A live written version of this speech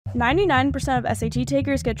99% of SAT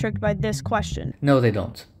takers get tricked by this question. No, they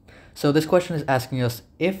don't. So this question is asking us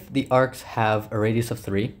if the arcs have a radius of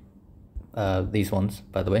 3, these ones,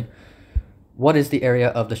 by the way, what is the area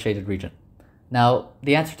of the shaded region? Now,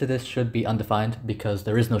 the answer to this should be undefined because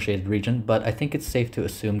there is no shaded region, but I think it's safe to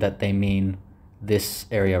assume that they mean this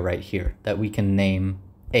area right here that we can name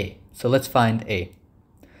A. So let's find A.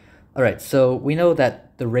 All right, so we know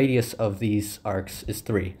that the radius of these arcs is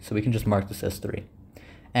 3, so we can just mark this as 3.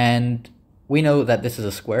 And we know that this is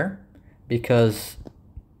a square because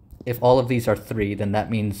if all of these are 3, then that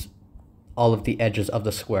means all of the edges of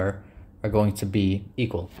the square are going to be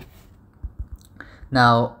equal.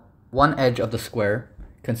 Now, one edge of the square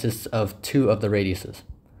consists of 2 of the radiuses.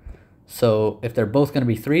 So if they're both going to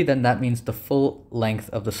be 3, then that means the full length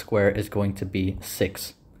of the square is going to be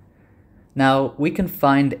 6. Now, we can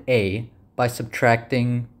find A by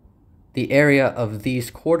subtracting the area of these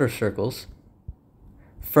quarter circles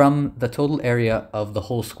from the total area of the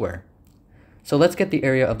whole square. So let's get the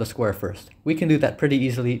area of the square first. We can do that pretty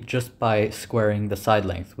easily just by squaring the side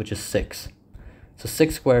length, which is 6. So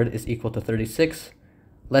 6 squared is equal to 36.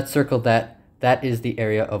 Let's circle that. That is the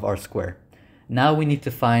area of our square. Now we need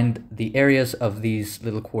to find the areas of these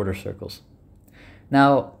little quarter circles.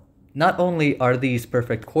 Now, not only are these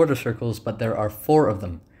perfect quarter circles, but there are 4 of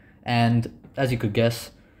them. And as you could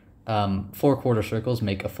guess, 4 quarter circles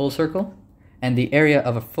make a full circle. And the area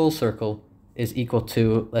of a full circle is equal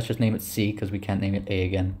to, let's just name it C because we can't name it A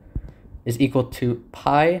again, is equal to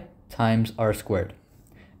pi times r squared.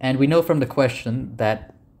 And we know from the question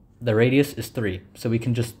that the radius is 3. So we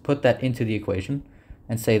can just put that into the equation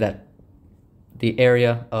and say that the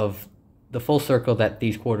area of the full circle that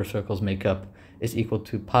these quarter circles make up is equal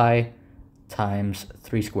to pi times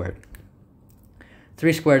 3 squared.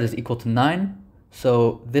 3 squared is equal to 9.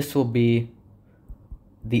 So this will be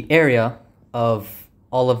the area of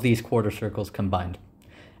all of these quarter circles combined.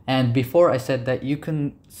 And before I said that you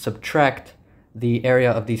can subtract the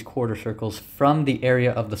area of these quarter circles from the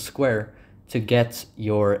area of the square to get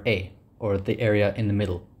your A, or the area in the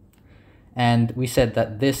middle. And we said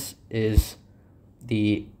that this is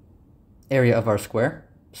the area of our square.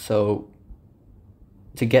 So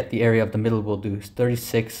to get the area of the middle, we'll do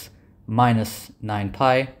 36 minus 9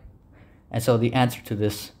 pi. And so the answer to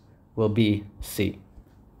this will be C.